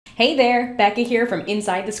Hey there, Becca here from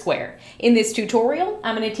Inside the Square. In this tutorial,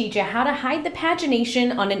 I'm going to teach you how to hide the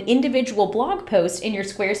pagination on an individual blog post in your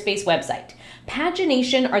Squarespace website.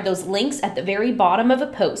 Pagination are those links at the very bottom of a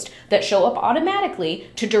post that show up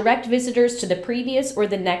automatically to direct visitors to the previous or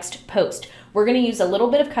the next post. We're going to use a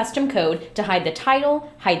little bit of custom code to hide the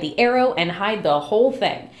title, hide the arrow, and hide the whole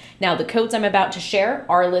thing. Now, the codes I'm about to share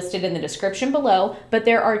are listed in the description below, but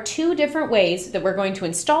there are two different ways that we're going to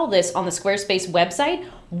install this on the Squarespace website.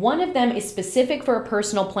 One of them is specific for a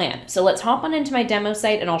personal plan. So let's hop on into my demo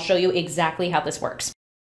site and I'll show you exactly how this works.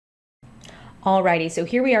 Alrighty, so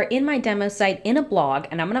here we are in my demo site in a blog,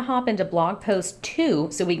 and I'm going to hop into blog post 2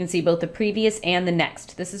 so we can see both the previous and the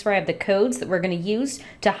next. This is where I have the codes that we're going to use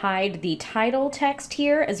to hide the title text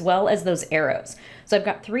here as well as those arrows. So I've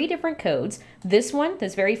got 3 different codes. This one,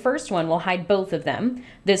 this very first one, will hide both of them.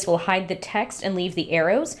 This will hide the text and leave the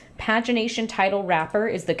arrows. Pagination title wrapper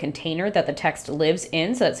is the container that the text lives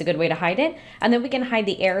in, so that's a good way to hide it. And then we can hide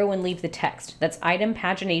the arrow and leave the text. That's item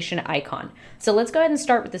pagination icon. So let's go ahead and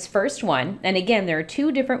start with this first one. And again, there are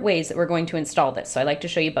 2 different ways that we're going to install this, so I like to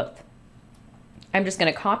show you both. I'm just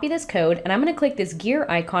going to copy this code and I'm going to click this gear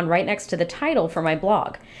icon right next to the title for my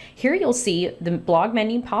blog. Here you'll see the blog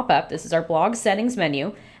menu pop up. This is our blog settings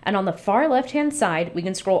menu. And on the far left-hand side, we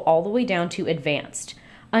can scroll all the way down to advanced.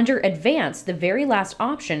 Under advanced, the very last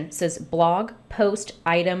option says blog post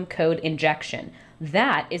item code injection.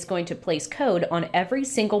 That is going to place code on every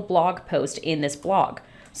single blog post in this blog.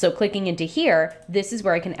 So clicking into here, this is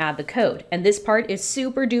where I can add the code. And this part is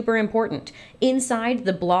super duper important. Inside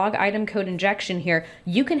the blog item code injection here,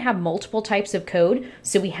 you can have multiple types of code.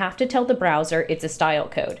 So we have to tell the browser it's a style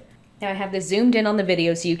code. Now I have this zoomed in on the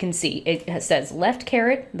video so you can see. It says left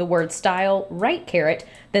caret, the word style, right caret,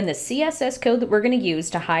 then the CSS code that we're going to use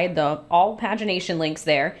to hide the all pagination links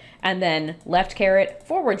there, and then left caret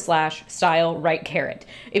 / style right caret.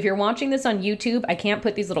 If you're watching this on YouTube, I can't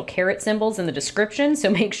put these little caret symbols in the description, so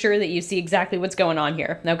make sure that you see exactly what's going on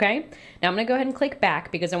here, okay? Now I'm going to go ahead and click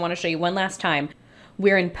back because I want to show you one last time.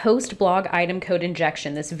 We're in post blog item code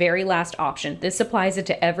injection, this very last option. This applies it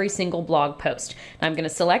to every single blog post. Now I'm going to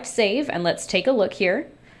select save and let's take a look here.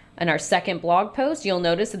 In our second blog post, you'll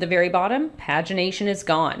notice at the very bottom, pagination is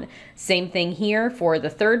gone. Same thing here for the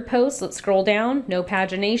third post. Let's scroll down, no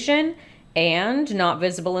pagination, and not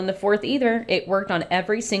visible in the fourth either. It worked on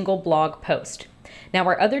every single blog post. Now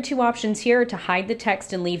our other 2 options here are to hide the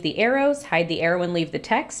text and leave the arrows, hide the arrow and leave the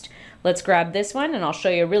text. Let's grab this one and I'll show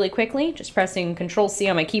you really quickly, just pressing Control-C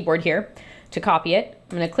on my keyboard here to copy it.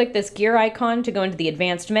 I'm going to click this gear icon to go into the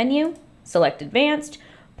advanced menu, select advanced,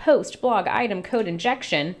 post blog item code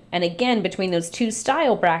injection, and again between those 2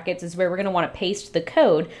 style brackets is where we're going to want to paste the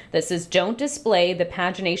code that says don't display the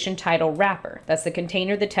pagination title wrapper. That's the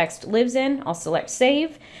container the text lives in. I'll select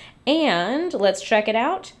save and let's check it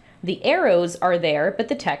out. The arrows are there, but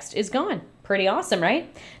the text is gone. Pretty awesome,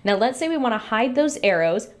 right? Now let's say we want to hide those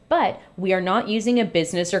arrows, but we are not using a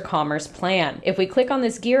business or commerce plan. If we click on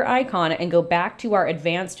this gear icon and go back to our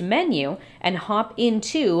advanced menu and hop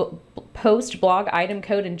into post blog item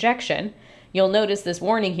code injection, you'll notice this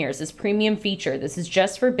warning here. It says premium feature. This is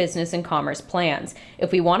just for business and commerce plans.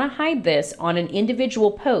 If we want to hide this on an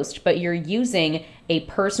individual post, but you're using a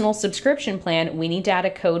personal subscription plan, we need to add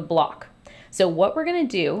a code block. So what we're going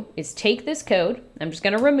to do is take this code, I'm just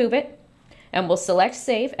going to remove it, and we'll select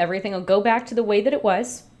save. Everything will go back to the way that it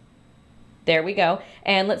was. There we go.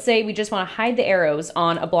 And let's say we just want to hide the arrows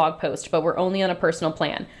on a blog post, but we're only on a personal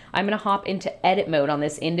plan. I'm going to hop into edit mode on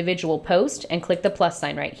this individual post and click the plus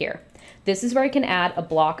sign right here. This is where I can add a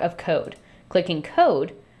block of code. Clicking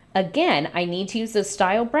code, again, I need to use those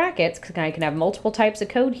style brackets because I can have multiple types of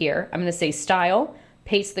code here. I'm going to say style,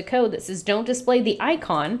 paste the code that says don't display the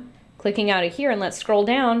icon. Clicking out of here and let's scroll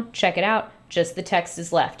down, check it out, just the text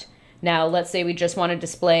is left. Now let's say we just want to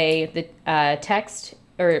display the text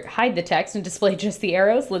or hide the text and display just the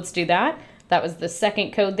arrows. Let's do that. That was the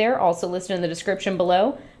second code there, also listed in the description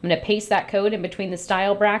below. I'm going to paste that code in between the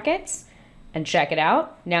style brackets and check it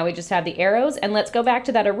out. Now we just have the arrows, and let's go back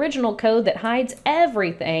to that original code that hides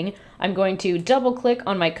everything. I'm going to double click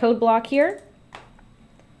on my code block here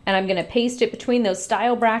and I'm going to paste it between those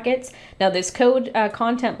style brackets. Now this code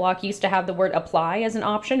content block used to have the word apply as an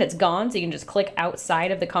option. It's gone, so you can just click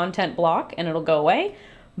outside of the content block and it'll go away.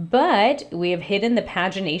 But we have hidden the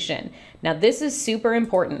pagination. Now this is super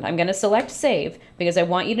important. I'm going to select save because I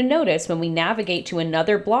want you to notice when we navigate to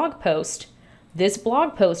another blog post, this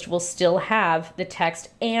blog post will still have the text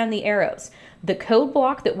and the arrows. The code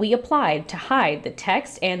block that we applied to hide the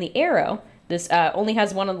text and the arrow, This only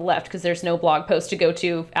has one on the left because there's no blog post to go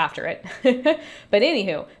to after it. But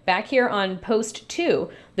anywho, back here on post 2,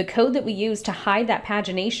 the code that we use to hide that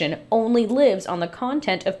pagination only lives on the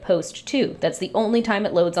content of post 2. That's the only time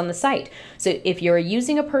it loads on the site. So if you're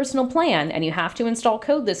using a personal plan and you have to install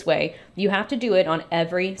code this way, you have to do it on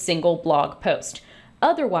every single blog post.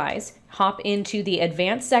 Otherwise, hop into the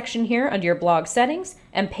advanced section here under your blog settings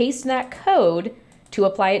and paste that code to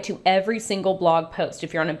apply it to every single blog post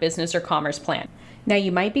if you're on a business or commerce plan. Now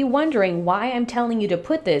you might be wondering why I'm telling you to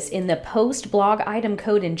put this in the post blog item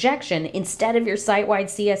code injection instead of your site-wide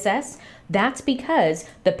CSS. That's because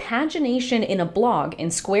the pagination in a blog in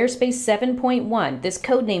Squarespace 7.1, this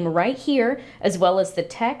code name right here, as well as the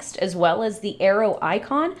text, as well as the arrow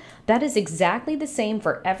icon, that is exactly the same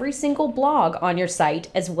for every single blog on your site,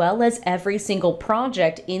 as well as every single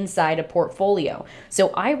project inside a portfolio.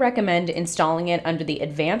 So I recommend installing it under the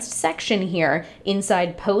advanced section here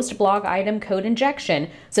inside post blog item code injection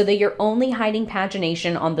so that you're only hiding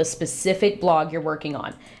pagination on the specific blog you're working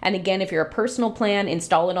on. And again, if you're a personal plan,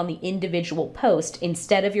 install it on the individual post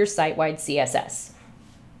instead of your site-wide CSS.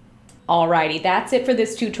 Alrighty, that's it for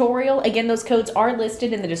this tutorial. Again, those codes are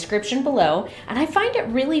listed in the description below, and I find it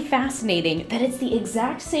really fascinating that it's the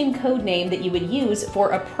exact same code name that you would use for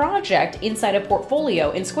a project inside a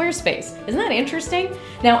portfolio in Squarespace. Isn't that interesting?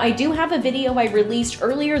 Now, I do have a video I released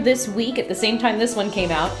earlier this week at the same time this one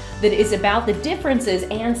came out that is about the differences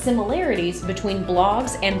and similarities between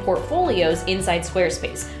blogs and portfolios inside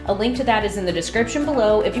Squarespace. A link to that is in the description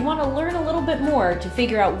below if you want to learn a little bit more to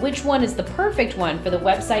figure out which one is the perfect one for the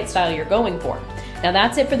website style you're going for. Now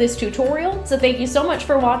that's it for this tutorial, so thank you so much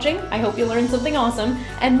for watching. I hope you learned something awesome,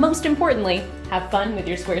 and most importantly, have fun with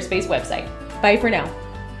your Squarespace website. Bye for now.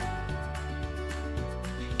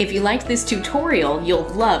 If you liked this tutorial, you'll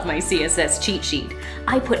love my CSS cheat sheet.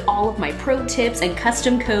 I put all of my pro tips and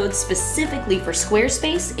custom codes specifically for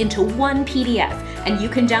Squarespace into one PDF, and you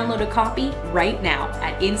can download a copy right now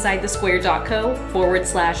at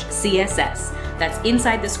insidethesquare.co/CSS. That's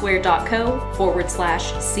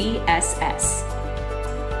insidethesquare.co/CSS.